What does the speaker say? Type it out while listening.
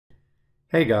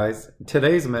Hey guys,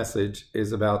 today's message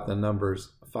is about the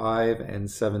numbers 5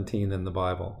 and 17 in the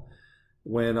Bible.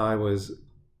 When I was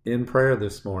in prayer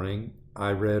this morning,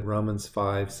 I read Romans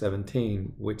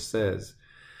 5:17, which says,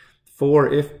 "For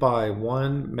if by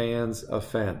one man's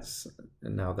offense,"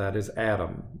 and now that is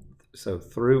Adam, so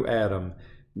through Adam,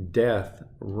 death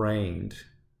reigned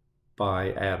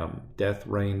by Adam, death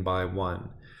reigned by one.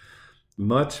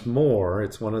 Much more,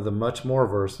 it's one of the much more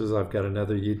verses. I've got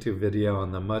another YouTube video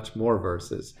on the much more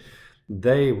verses.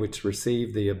 They which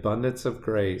receive the abundance of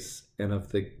grace and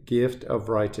of the gift of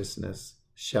righteousness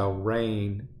shall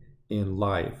reign in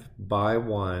life by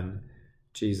one,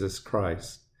 Jesus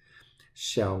Christ.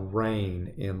 Shall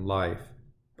reign in life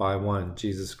by one,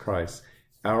 Jesus Christ.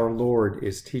 Our Lord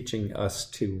is teaching us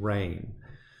to reign.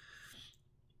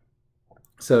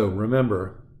 So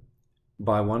remember,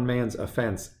 by one man's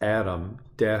offense, Adam,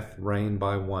 death reigned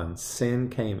by one. Sin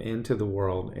came into the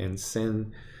world, and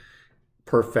sin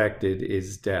perfected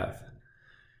is death.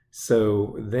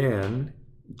 So then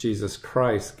Jesus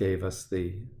Christ gave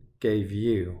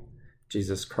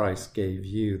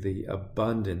you the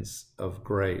abundance of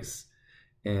grace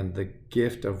and the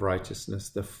gift of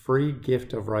righteousness, the free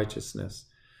gift of righteousness.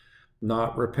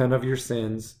 Not repent of your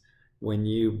sins. When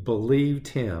you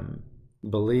believed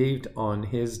on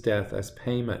his death as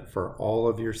payment for all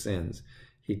of your sins,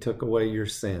 he took away your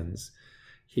sins.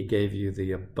 He gave you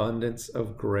the abundance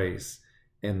of grace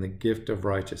and the gift of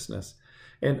righteousness.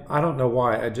 And I don't know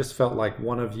why, I just felt like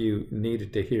one of you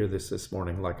needed to hear this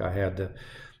morning, like I had to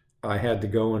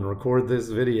go and record this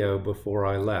video before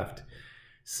I left.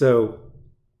 So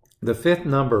the fifth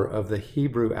number of the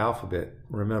Hebrew alphabet,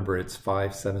 remember it's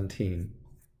 517.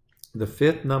 The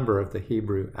fifth number of the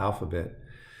Hebrew alphabet,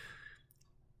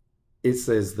 it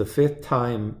says the fifth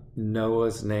time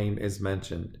Noah's name is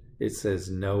mentioned, it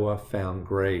says Noah found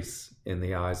grace in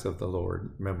the eyes of the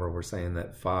Lord. Remember, we're saying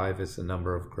that 5 is the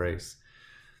number of grace.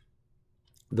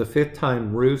 The fifth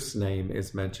time Ruth's name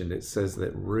is mentioned, it says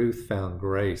that Ruth found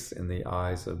grace in the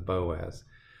eyes of Boaz.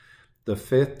 The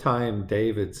fifth time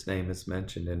David's name is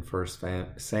mentioned in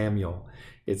 1 Samuel,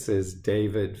 it says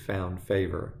David found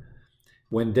favor.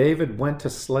 When David went to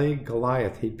slay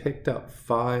Goliath, he picked up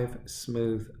 5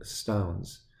 smooth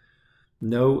stones.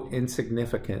 No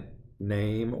insignificant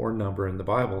name or number in the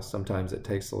Bible. Sometimes it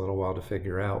takes a little while to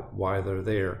figure out why they're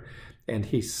there. And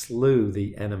he slew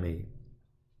the enemy.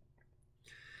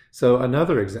 So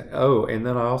another example. Oh, and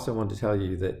then I also want to tell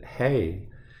you that Hey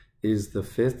is the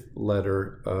fifth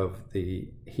letter of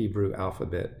the Hebrew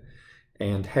alphabet.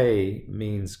 And Hey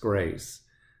means grace.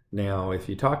 Now, if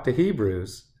you talk to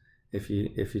Hebrews, if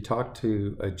you talk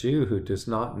to a Jew who does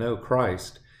not know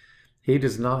Christ, he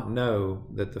does not know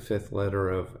that the fifth letter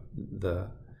of the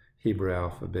Hebrew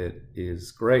alphabet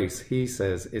is grace. He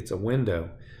says it's a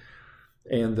window.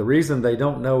 And the reason they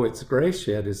don't know it's grace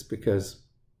yet is because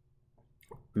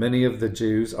many of the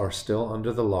Jews are still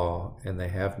under the law and they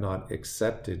have not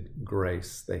accepted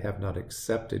grace. They have not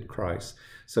accepted Christ.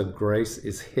 So grace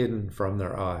is hidden from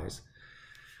their eyes.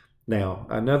 Now,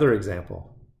 another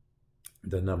example.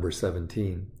 The number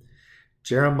 17.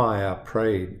 Jeremiah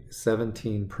prayed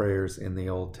 17 prayers in the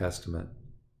Old Testament.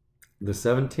 The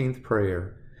 17th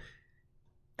prayer,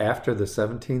 after the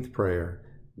 17th prayer,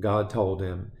 God told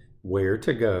him where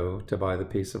to go to buy the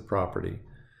piece of property.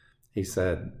 He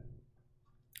said,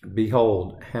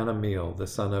 "Behold, Hanameel, the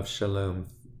son of Shallum,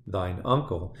 thine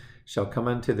uncle, shall come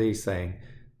unto thee, saying,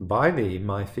 Buy thee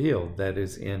my field that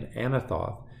is in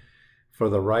Anathoth, for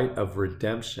the right of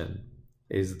redemption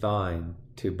is thine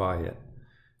to buy it."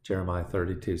 Jeremiah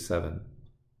 32:7.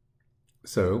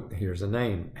 So here's a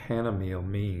name. Hanameel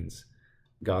means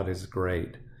God is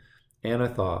great.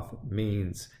 Anathoth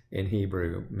means, in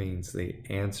Hebrew, means the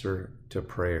answer to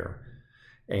prayer.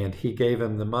 And he gave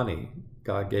him the money.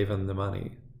 God gave him the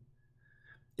money.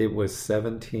 It was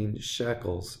 17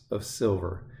 shekels of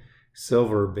silver.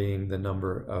 Silver being the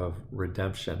number of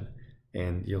redemption.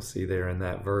 And you'll see there in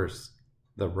that verse,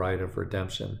 the right of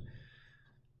redemption.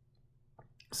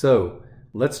 So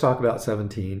let's talk about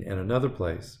 17 in another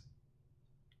place.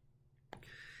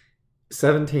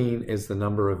 17 is the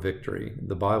number of victory.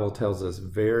 The Bible tells us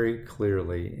very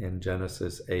clearly in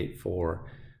Genesis 8:4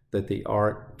 that the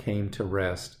ark came to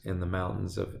rest in the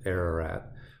mountains of Ararat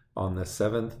on the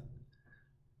 7th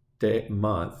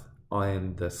month,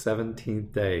 on the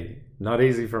 17th day. Not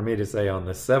easy for me to say, on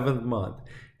the 7th month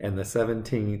and the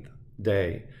 17th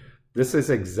day. This is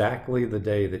exactly the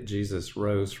day that Jesus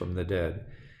rose from the dead.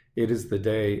 It is the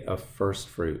day of first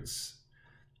fruits.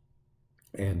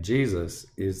 And Jesus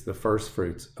is the first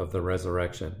fruits of the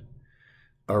resurrection.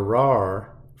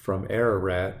 Arar from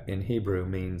Ararat in Hebrew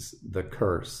means the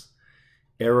curse.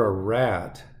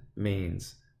 Ararat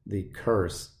means the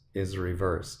curse is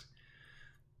reversed.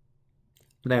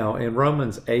 Now, in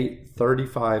Romans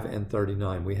 8:35 and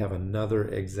 39, we have another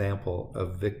example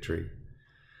of victory.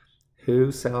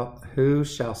 Who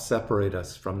shall separate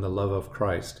us from the love of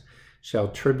Christ? Shall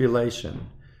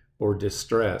tribulation, or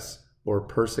distress, or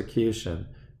persecution,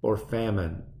 or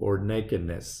famine, or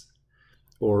nakedness,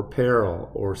 or peril,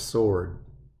 or sword?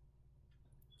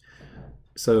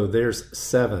 So there's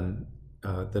 7,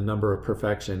 the number of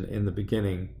perfection in the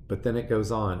beginning, but then it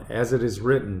goes on. As it is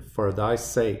written, for thy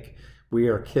sake we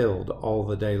are killed all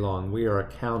the day long. We are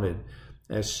accounted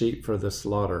as sheep for the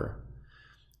slaughter.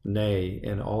 Nay,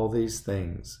 in all these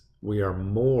things we are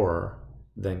more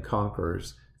than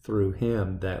conquerors through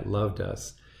him that loved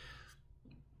us.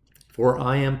 For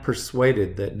I am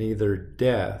persuaded that neither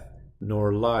death,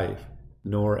 nor life,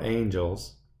 nor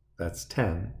angels, that's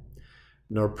 10,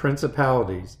 nor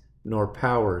principalities, nor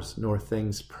powers, nor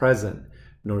things present,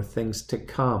 nor things to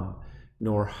come,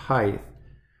 nor height,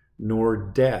 nor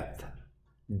depth,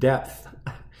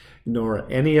 nor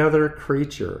any other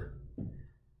creature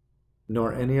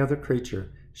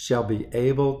shall be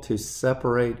able to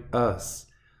separate us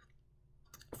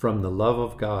from the love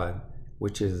of God,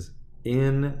 which is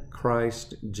in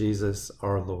Christ Jesus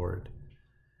our Lord.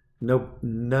 No,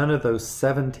 none of those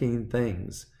 17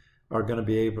 things are going to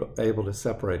be able to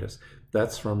separate us.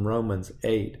 That's from Romans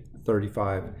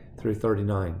 8:35 through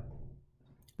 39.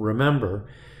 Remember,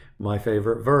 my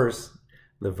favorite verse,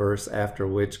 the verse after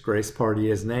which Grace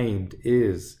Party is named,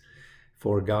 is,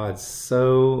 for God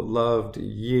so loved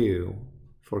you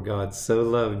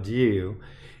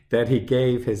that he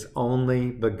gave his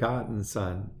only begotten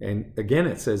son. And again,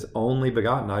 it says only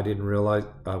begotten. I didn't realize,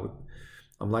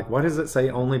 I'm like, why does it say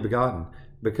only begotten?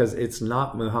 Because it's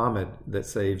not Muhammad that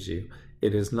saves you.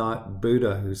 It is not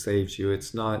Buddha who saves you.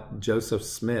 It's not Joseph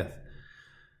Smith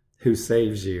who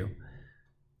saves you.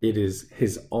 It is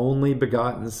his only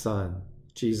begotten son,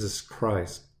 Jesus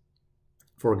Christ.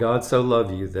 For God so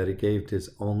loved you that he gave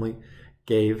his only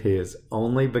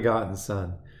begotten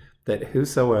son, that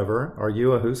whosoever, are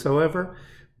you a whosoever?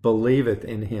 Believeth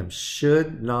in him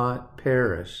should not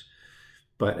perish,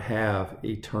 but have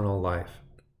eternal life.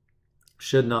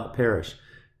 Should not perish.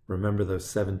 Remember those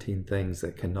 17 things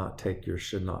that cannot take your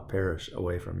should not perish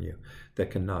away from you, that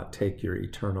cannot take your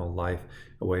eternal life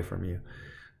away from you.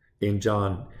 In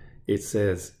John, it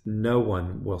says, no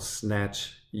one will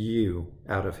snatch you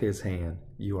out of his hand.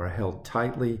 You are held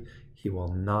tightly. He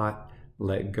will not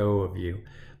let go of you.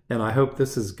 And I hope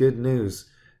this is good news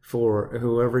for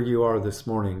whoever you are this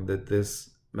morning that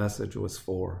this message was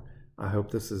for. I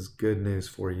hope this is good news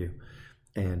for you.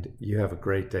 And you have a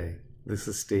great day. This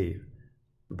is Steve.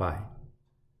 Bye.